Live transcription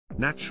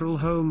natural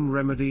home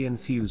remedy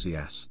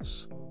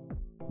enthusiasts.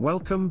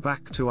 Welcome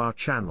back to our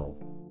channel.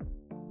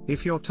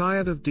 If you're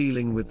tired of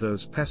dealing with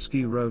those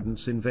pesky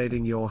rodents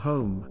invading your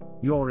home,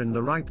 you're in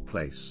the right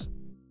place.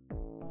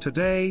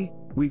 Today,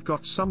 we've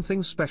got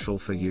something special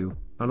for you,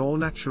 an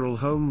all-natural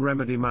home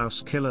remedy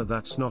mouse killer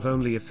that's not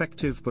only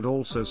effective but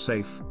also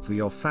safe for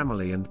your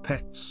family and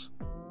pets.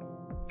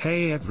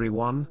 Hey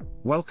everyone,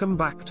 welcome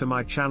back to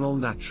my channel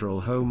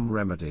Natural Home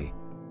Remedy.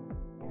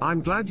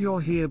 I'm glad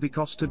you're here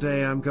because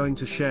today I'm going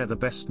to share the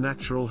best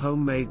natural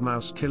homemade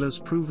mouse killers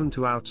proven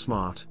to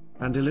outsmart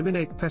and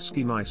eliminate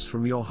pesky mice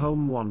from your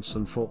home once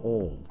and for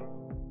all.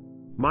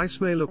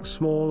 Mice may look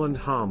small and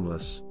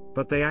harmless,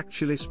 but they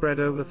actually spread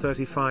over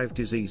 35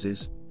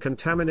 diseases,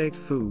 contaminate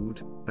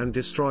food, and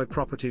destroy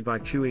property by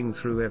chewing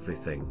through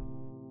everything.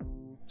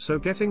 So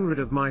getting rid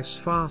of mice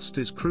fast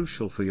is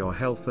crucial for your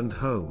health and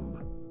home.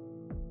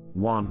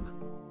 1.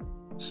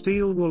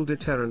 Steel wool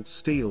deterrent.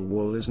 Steel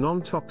wool is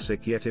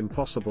non-toxic yet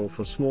impossible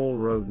for small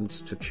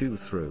rodents to chew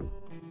through.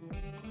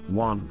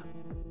 1.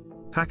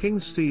 Packing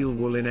steel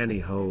wool in any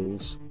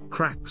holes,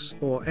 cracks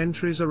or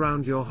entries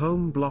around your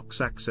home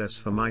blocks access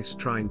for mice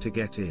trying to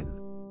get in.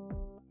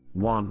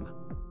 1.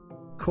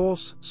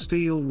 Coarse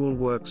steel wool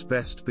works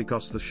best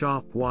because the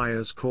sharp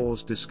wires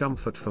cause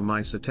discomfort for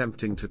mice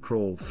attempting to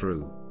crawl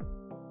through.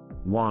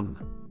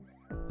 1.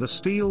 The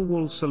steel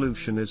wool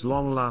solution is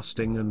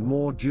long-lasting and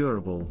more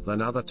durable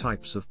than other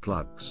types of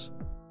plugs.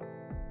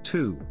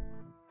 2.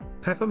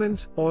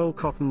 Peppermint oil.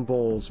 Cotton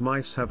balls.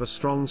 Mice have a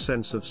strong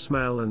sense of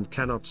smell and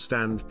cannot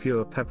stand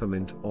pure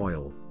peppermint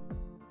oil.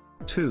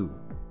 2.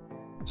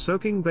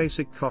 Soaking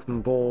basic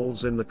cotton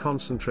balls in the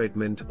concentrate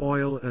mint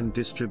oil and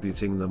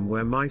distributing them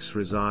where mice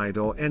reside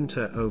or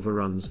enter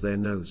overruns their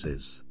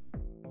noses.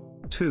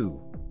 2.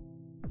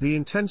 The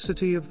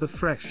intensity of the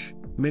fresh,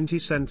 minty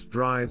scent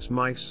drives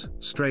mice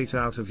straight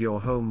out of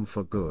your home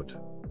for good.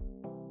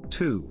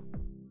 2.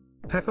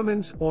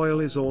 Peppermint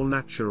oil is all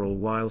natural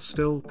while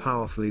still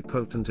powerfully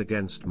potent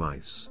against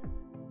mice.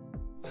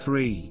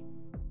 3.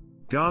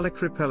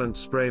 Garlic repellent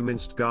spray.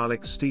 Minced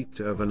garlic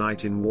steeped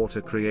overnight in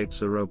water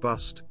creates a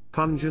robust,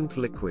 pungent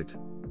liquid.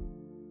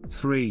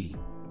 3.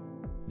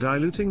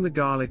 Diluting the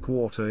garlic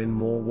water in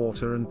more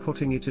water and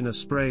putting it in a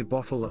spray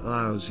bottle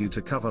allows you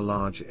to cover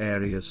large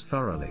areas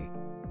thoroughly.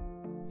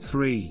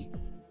 3.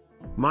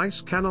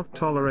 Mice cannot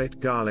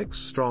tolerate garlic's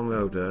strong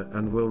odor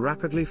and will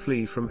rapidly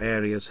flee from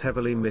areas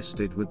heavily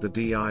misted with the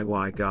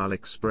DIY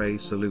garlic spray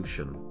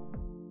solution.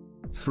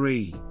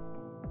 3.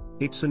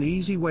 It's an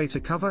easy way to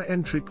cover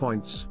entry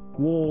points,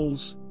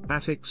 walls,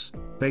 attics,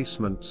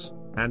 basements,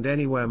 and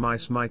anywhere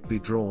mice might be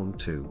drawn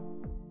to.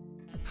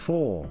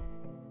 4.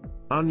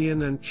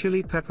 Onion and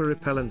chili pepper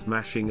repellent.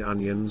 Mashing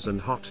onions and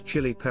hot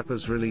chili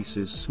peppers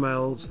releases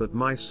smells that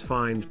mice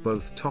find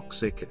both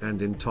toxic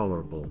and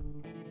intolerable.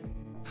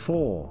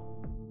 4.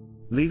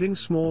 Leaving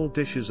small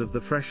dishes of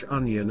the fresh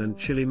onion and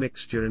chili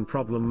mixture in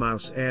problem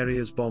mouse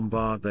areas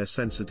bombard their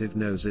sensitive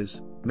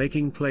noses,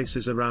 making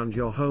places around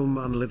your home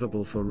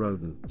unlivable for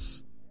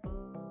rodents.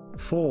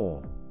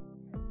 4.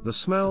 The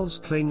smells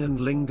cling and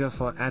linger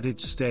for added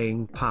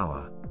staying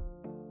power.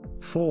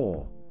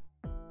 4.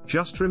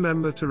 Just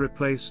remember to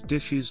replace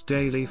dishes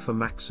daily for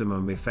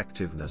maximum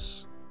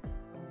effectiveness.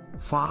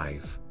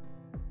 5.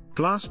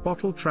 Glass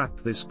bottle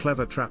trap. This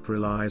clever trap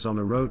relies on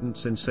a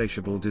rodent's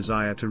insatiable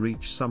desire to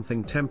reach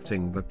something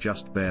tempting but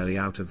just barely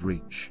out of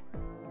reach.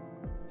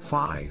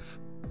 5.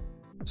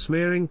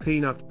 Smearing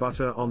peanut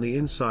butter on the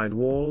inside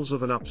walls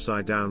of an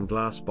upside-down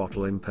glass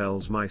bottle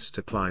impels mice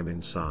to climb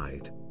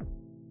inside.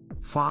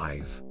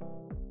 5.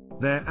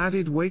 Their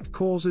added weight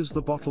causes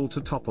the bottle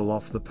to topple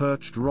off the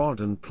perched rod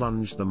and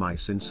plunge the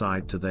mice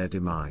inside to their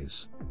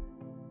demise.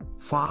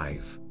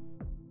 5.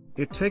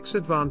 It takes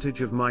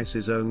advantage of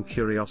mice's own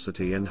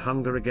curiosity and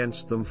hunger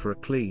against them for a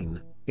clean,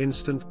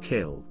 instant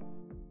kill.